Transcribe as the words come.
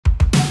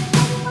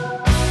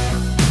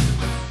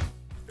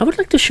I would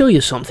like to show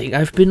you something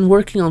I've been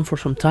working on for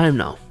some time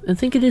now, and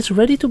think it is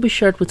ready to be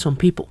shared with some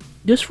people.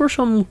 Just for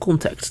some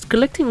context,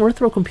 collecting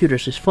retro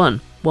computers is fun.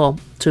 Well,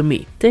 to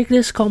me. Take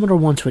this Commodore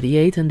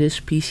 128 and this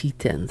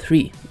PC10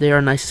 III. They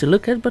are nice to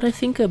look at, but I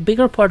think a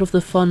bigger part of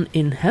the fun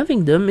in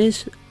having them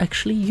is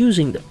actually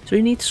using them. So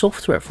you need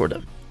software for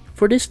them.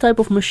 For this type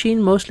of machine,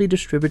 mostly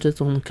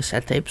distributed on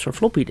cassette tapes or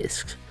floppy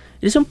disks.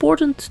 It is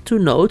important to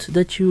note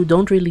that you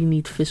don't really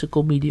need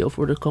physical media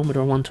for the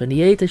Commodore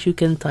 128, as you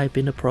can type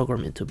in a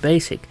program into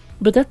BASIC.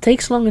 But that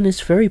takes long and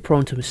is very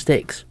prone to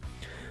mistakes.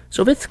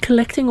 So with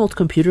collecting old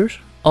computers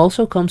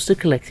also comes the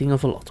collecting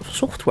of a lot of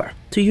software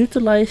to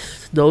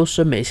utilize those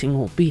amazing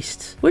old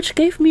beasts. Which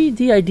gave me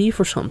the idea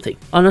for something.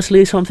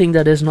 Honestly, something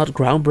that is not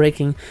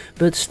groundbreaking,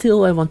 but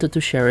still I wanted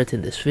to share it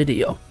in this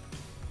video.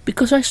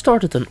 Because I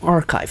started an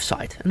archive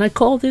site and I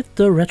called it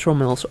the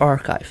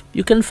RetroMelsArchive.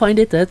 You can find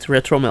it at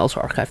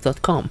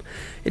RetroMelsArchive.com.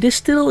 It is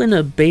still in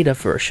a beta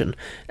version,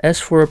 as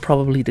for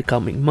probably the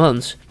coming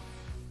months.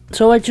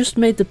 So I just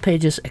made the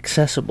pages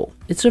accessible.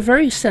 It's a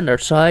very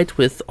standard site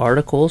with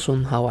articles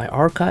on how I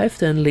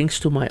archived and links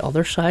to my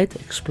other site,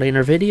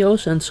 explainer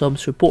videos and some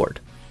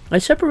support. I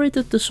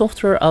separated the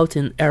software out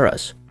in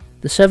eras,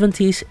 the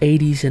 70s,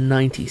 80s and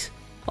 90s.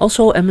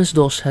 Also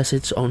MS-DOS has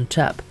its own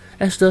tab,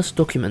 as does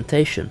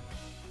documentation.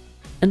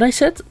 And I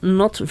said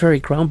not very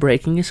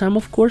groundbreaking, as I'm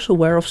of course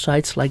aware of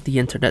sites like the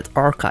Internet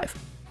Archive.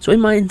 So in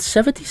my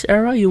 70s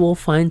era you will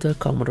find a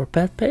Commodore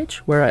PET page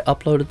where I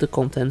uploaded the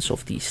contents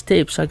of these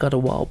tapes I got a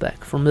while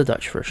back from the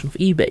Dutch version of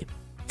eBay.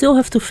 Still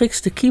have to fix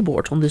the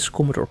keyboard on this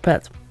Commodore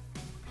PET.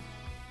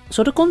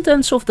 So the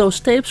contents of those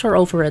tapes are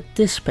over at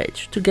this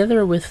page,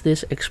 together with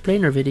this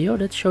explainer video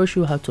that shows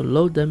you how to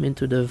load them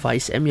into the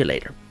Vice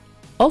emulator.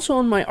 Also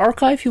on my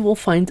archive you will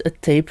find a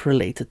tape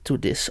related to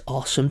this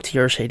awesome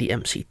TRS-80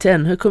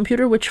 MC10, a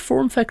computer which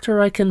form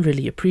factor I can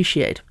really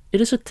appreciate.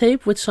 It is a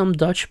tape with some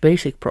Dutch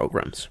basic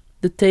programs.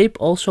 The tape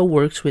also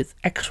works with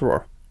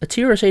XROR, a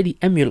TRS-80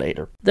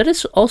 emulator. That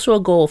is also a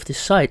goal of this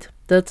site,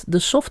 that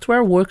the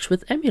software works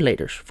with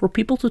emulators, for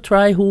people to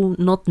try who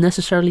not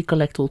necessarily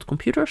collect old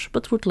computers,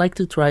 but would like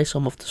to try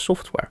some of the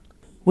software.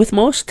 With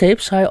most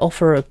tapes I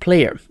offer a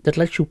player that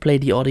lets you play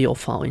the audio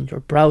file in your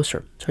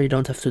browser, so you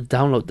don't have to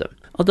download them.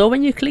 Although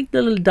when you click the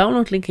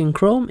download link in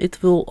Chrome,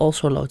 it will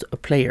also load a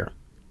player.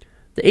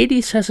 The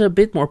 80s has a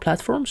bit more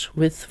platforms,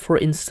 with for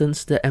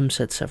instance the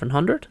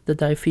MZ700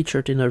 that I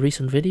featured in a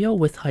recent video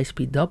with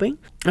high-speed dubbing.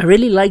 I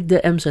really like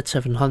the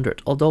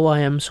MZ700, although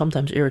I am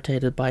sometimes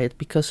irritated by it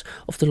because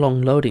of the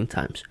long loading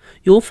times.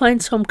 You will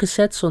find some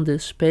cassettes on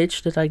this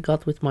page that I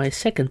got with my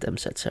second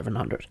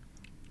MZ700.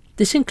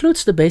 This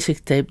includes the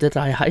basic tape that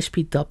I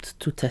high-speed dubbed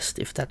to test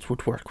if that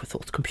would work with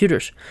old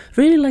computers.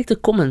 Really like the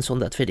comments on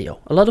that video.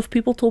 A lot of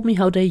people told me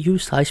how they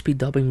used high-speed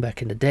dubbing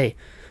back in the day.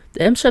 The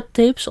MZ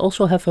tapes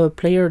also have a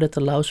player that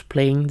allows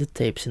playing the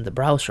tapes in the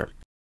browser.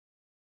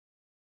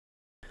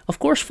 Of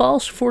course,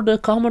 files for the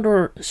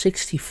Commodore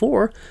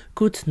 64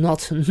 could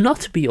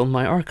not be on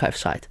my archive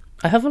site.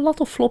 I have a lot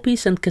of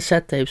floppies and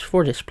cassette tapes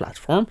for this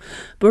platform,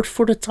 but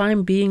for the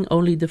time being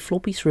only the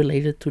floppies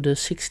related to the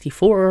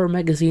 64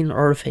 magazine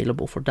are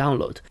available for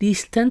download.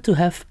 These tend to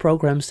have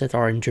programs that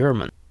are in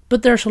German,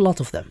 but there's a lot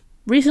of them.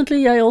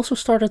 Recently I also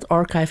started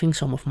archiving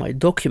some of my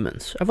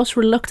documents. I was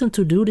reluctant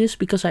to do this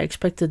because I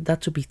expected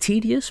that to be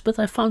tedious, but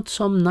I found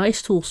some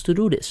nice tools to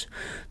do this.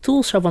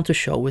 Tools I want to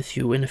show with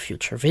you in a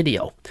future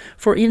video.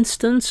 For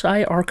instance,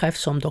 I archived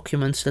some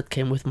documents that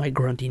came with my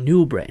grunty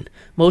new brain.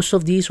 Most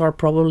of these are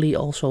probably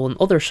also on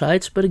other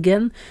sites, but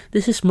again,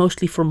 this is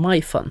mostly for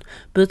my fun,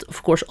 but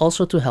of course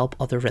also to help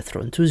other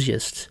retro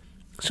enthusiasts.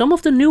 Some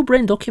of the new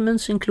brain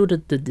documents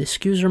included the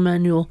disk user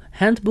manual,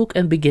 handbook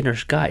and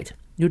beginner's guide.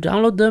 You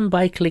download them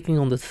by clicking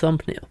on the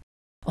thumbnail.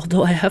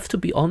 Although I have to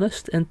be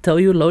honest and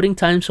tell you loading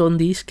times on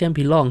these can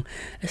be long,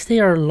 as they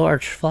are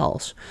large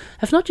files.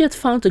 I've not yet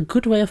found a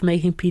good way of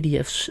making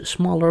PDFs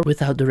smaller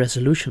without the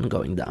resolution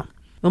going down.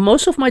 On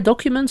most of my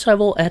documents I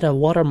will add a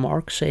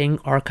watermark saying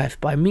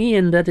archived by me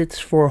and that it's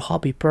for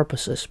hobby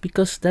purposes,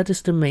 because that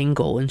is the main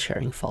goal in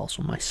sharing files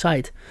on my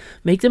site.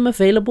 Make them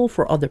available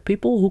for other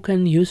people who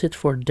can use it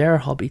for their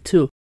hobby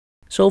too.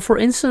 So for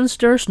instance,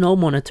 there's no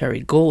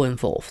monetary goal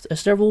involved,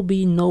 as there will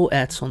be no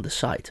ads on the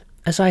site,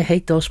 as I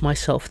hate those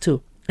myself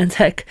too. And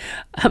heck,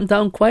 I'm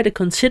down quite a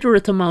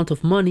considerate amount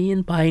of money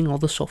in buying all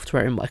the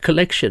software in my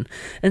collection,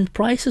 and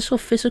prices of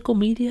physical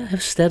media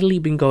have steadily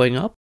been going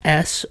up,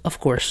 as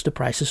of course the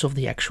prices of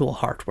the actual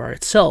hardware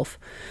itself.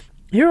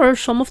 Here are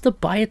some of the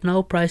buy it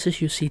now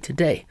prices you see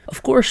today.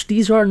 Of course,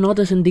 these are not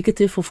as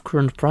indicative of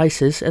current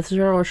prices, as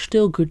there are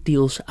still good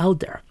deals out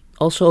there.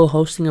 Also,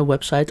 hosting a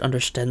website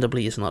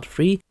understandably is not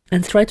free,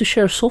 and try to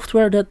share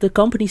software that the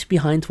companies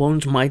behind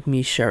won't mind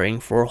me sharing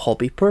for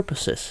hobby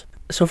purposes.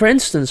 So for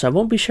instance, I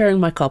won't be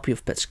sharing my copy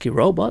of Petsky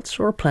Robots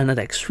or Planet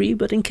X3,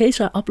 but in case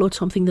I upload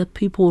something that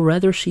people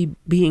rather see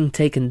being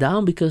taken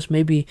down because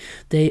maybe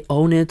they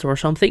own it or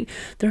something,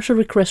 there's a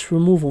request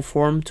removal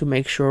form to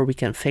make sure we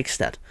can fix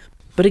that.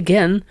 But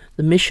again,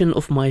 the mission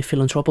of my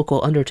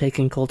philanthropical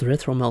undertaking called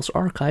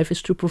RetroMelsArchive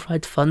is to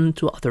provide fun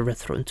to other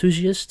retro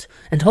enthusiasts,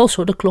 and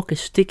also the clock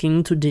is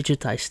ticking to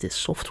digitize this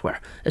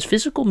software, as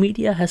physical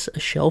media has a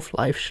shelf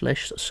life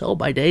 /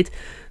 sell-by date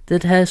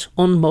that has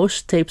on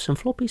most tapes and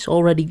floppies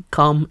already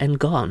come and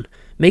gone,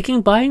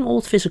 making buying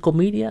old physical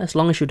media, as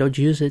long as you don't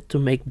use it to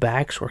make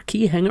bags or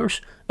key hangers,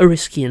 a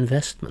risky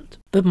investment.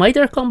 But might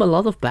there come a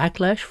lot of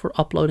backlash for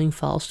uploading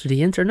files to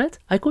the internet?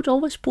 I could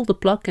always pull the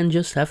plug and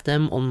just have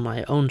them on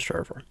my own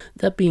server.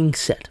 That being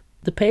said,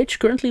 the page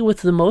currently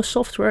with the most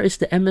software is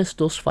the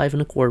MS-DOS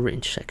 5¼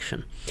 inch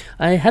section.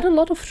 I had a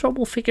lot of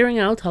trouble figuring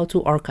out how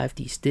to archive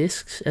these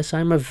discs, as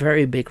I'm a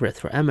very big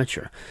retro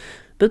amateur,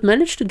 but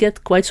managed to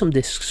get quite some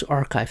discs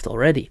archived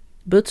already,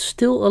 but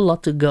still a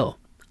lot to go.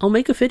 I'll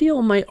make a video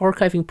on my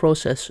archiving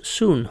process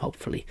soon,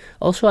 hopefully.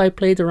 Also, I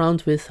played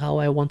around with how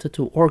I wanted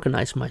to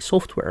organize my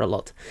software a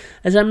lot,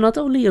 as I'm not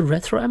only a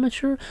retro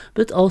amateur,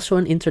 but also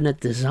an internet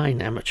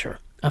design amateur.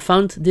 I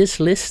found this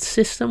list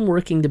system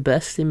working the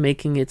best in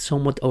making it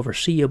somewhat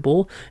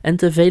overseeable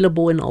and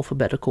available in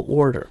alphabetical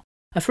order.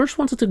 I first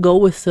wanted to go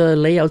with a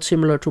layout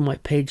similar to my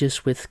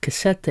pages with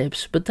cassette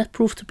tapes, but that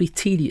proved to be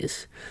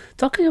tedious.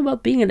 Talking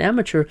about being an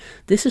amateur,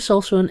 this is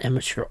also an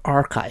amateur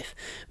archive,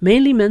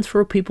 mainly meant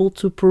for people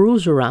to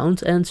peruse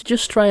around and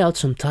just try out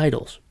some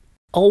titles.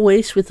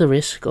 Always with the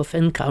risk of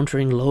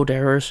encountering load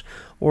errors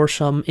or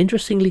some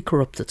interestingly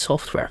corrupted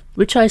software,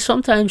 which I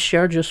sometimes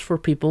share just for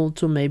people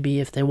to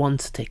maybe if they want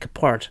to take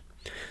apart.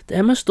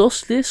 The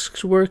MS-DOS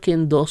disks work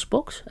in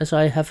DOSBox, as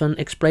I have an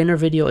explainer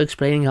video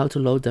explaining how to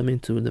load them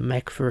into the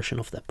Mac version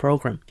of that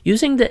program.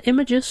 Using the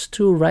images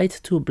to write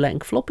to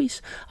blank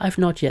floppies, I've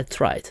not yet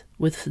tried,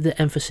 with the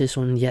emphasis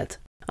on yet.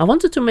 I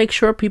wanted to make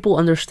sure people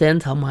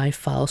understand how my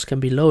files can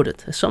be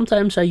loaded, as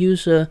sometimes I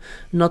use a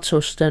not so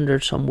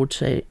standard, some would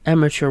say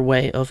amateur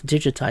way of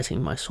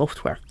digitizing my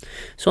software.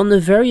 So on the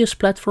various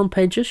platform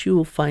pages you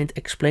will find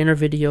explainer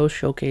videos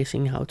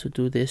showcasing how to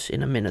do this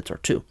in a minute or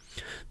two.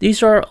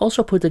 These are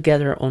also put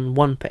together on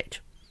one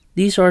page.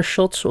 These are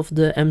shots of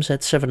the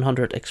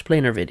MZ700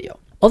 explainer video.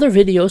 Other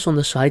videos on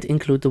the site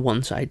include the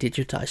ones I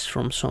digitized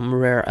from some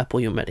rare Apple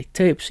U-matic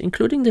tapes,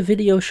 including the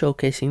video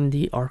showcasing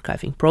the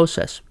archiving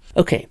process.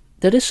 Okay.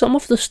 That is some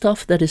of the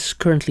stuff that is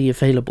currently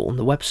available on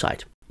the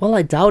website. Well,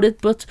 I doubt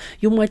it, but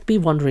you might be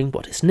wondering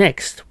what is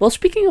next. Well,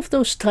 speaking of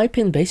those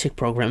type-in basic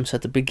programs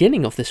at the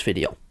beginning of this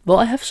video, well,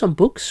 I have some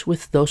books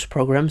with those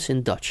programs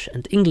in Dutch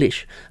and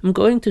English. I'm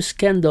going to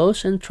scan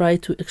those and try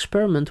to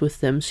experiment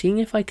with them, seeing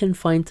if I can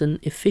find an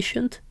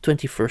efficient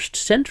 21st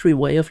century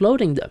way of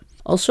loading them.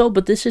 Also,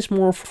 but this is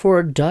more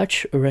for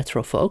Dutch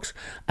retro folks,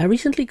 I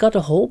recently got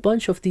a whole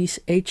bunch of these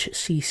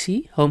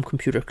HCC Home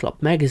Computer Club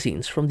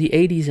magazines from the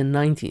 80s and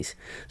 90s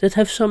that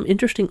have some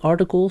interesting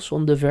articles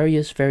on the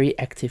various very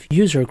active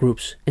user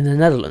groups in the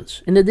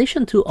Netherlands, in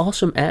addition to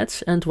awesome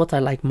ads and what I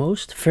like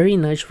most, very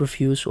nice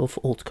reviews of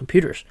old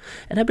computers.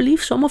 And I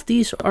believe some of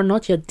these are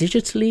not yet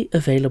digitally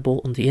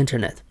available on the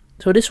internet.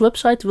 So this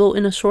website will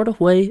in a sort of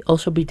way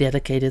also be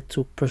dedicated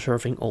to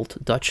preserving old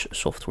Dutch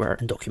software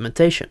and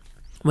documentation.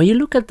 When you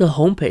look at the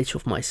homepage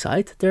of my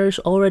site, there is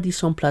already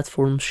some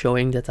platforms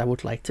showing that I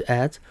would like to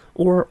add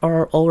or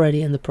are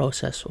already in the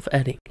process of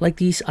adding. Like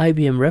these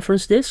IBM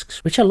reference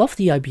disks, which I love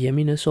the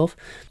IBM-iness of.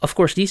 Of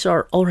course, these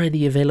are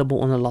already available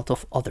on a lot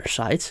of other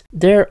sites.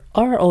 There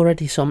are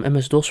already some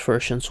MS-DOS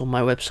versions on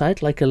my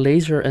website, like a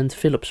Laser and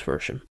Philips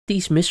version.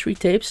 These mystery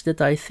tapes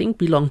that I think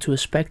belong to a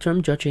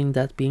Spectrum, judging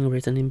that being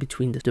written in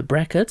between the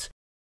brackets,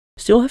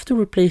 still have to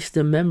replace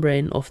the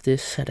membrane of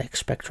this ZX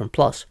Spectrum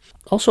Plus.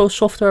 Also,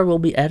 software will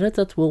be added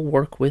that will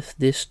work with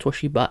this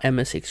Toshiba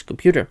MSX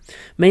computer.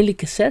 Mainly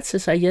cassettes,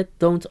 as I yet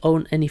don't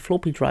own any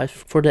floppy drives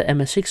for the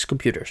MSX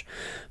computers,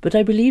 but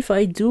I believe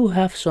I do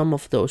have some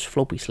of those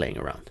floppies laying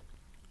around.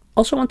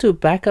 Also want to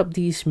back up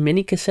these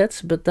mini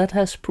cassettes, but that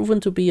has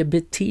proven to be a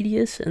bit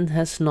tedious and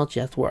has not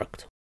yet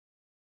worked.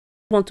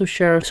 I want to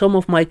share some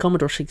of my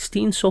Commodore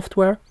 16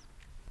 software.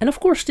 And of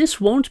course,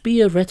 this won't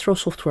be a retro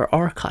software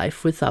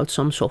archive without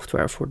some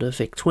software for the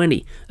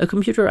VIC-20, a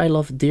computer I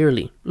love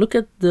dearly. Look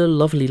at the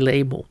lovely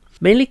label.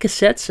 Mainly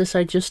cassettes, as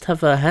I just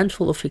have a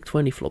handful of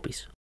VIC-20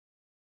 floppies.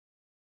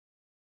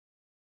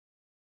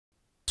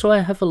 So I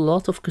have a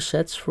lot of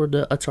cassettes for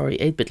the Atari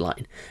 8-bit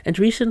line, and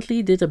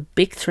recently did a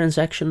big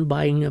transaction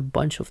buying a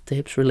bunch of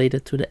tapes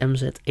related to the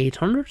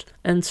MZ800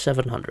 and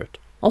 700.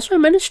 Also, I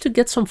managed to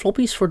get some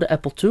floppies for the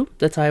Apple II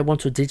that I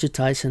want to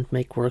digitize and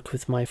make work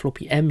with my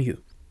floppy EMU.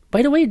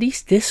 By the way,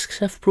 these discs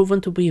have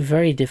proven to be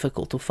very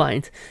difficult to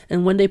find,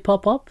 and when they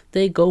pop up,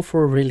 they go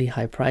for really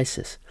high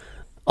prices.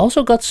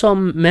 Also got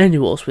some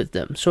manuals with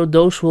them, so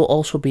those will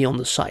also be on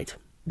the site.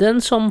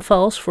 Then some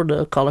files for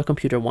the Color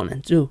Computer 1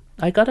 and 2.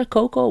 I got a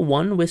Coco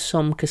 1 with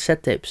some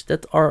cassette tapes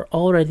that are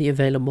already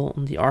available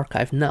on the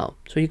archive now,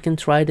 so you can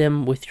try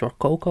them with your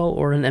Coco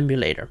or an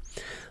emulator.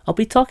 I'll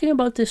be talking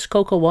about this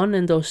Coco 1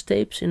 and those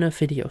tapes in a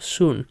video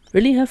soon.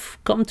 Really have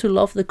come to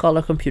love the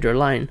Color Computer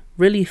line,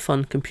 really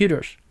fun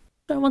computers.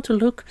 I want to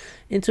look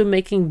into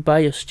making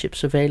BIOS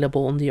chips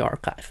available on the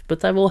archive,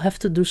 but I will have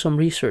to do some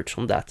research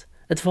on that,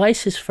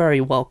 Advice is very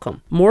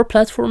welcome. More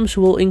platforms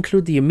will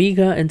include the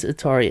Amiga and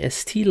Atari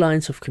ST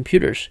lines of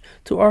computers.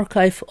 To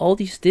archive all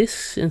these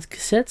discs and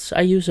cassettes,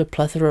 I use a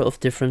plethora of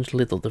different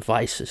little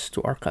devices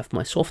to archive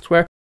my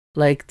software,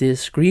 like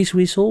this Grease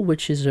Weasel,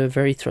 which is a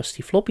very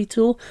trusty floppy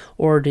tool,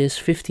 or this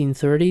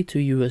 1530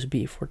 to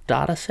USB for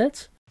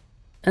datasets,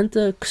 and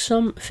the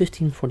XUM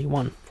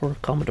 1541 for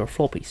Commodore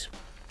floppies.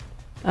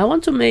 I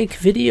want to make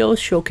videos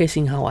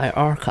showcasing how I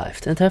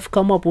archived and have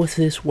come up with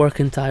this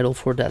working title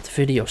for that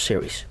video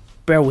series.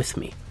 Bear with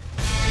me.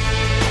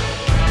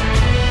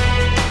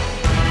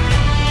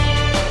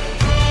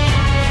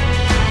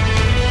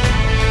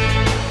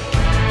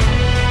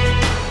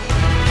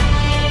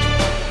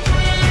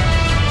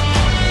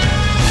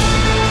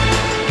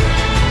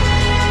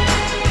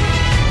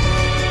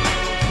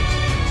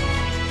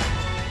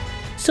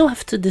 Still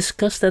have to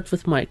discuss that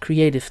with my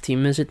creative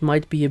team, as it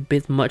might be a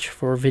bit much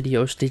for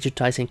videos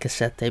digitizing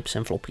cassette tapes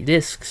and floppy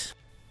disks.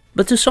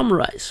 But to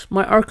summarize,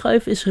 my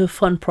archive is a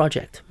fun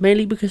project,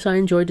 mainly because I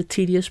enjoy the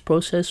tedious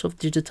process of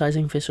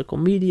digitizing physical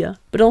media,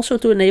 but also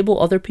to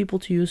enable other people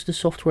to use the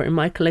software in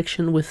my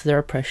collection with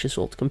their precious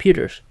old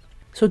computers.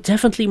 So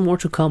definitely more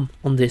to come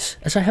on this,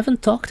 as I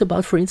haven't talked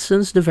about, for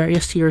instance, the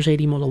various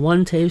TRS-80 Model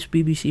 1 tapes,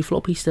 BBC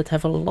floppies that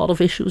have a lot of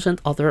issues,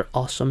 and other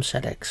awesome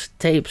ZX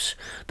tapes,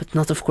 but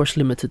not of course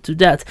limited to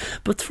that.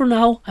 But for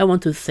now, I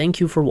want to thank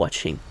you for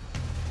watching.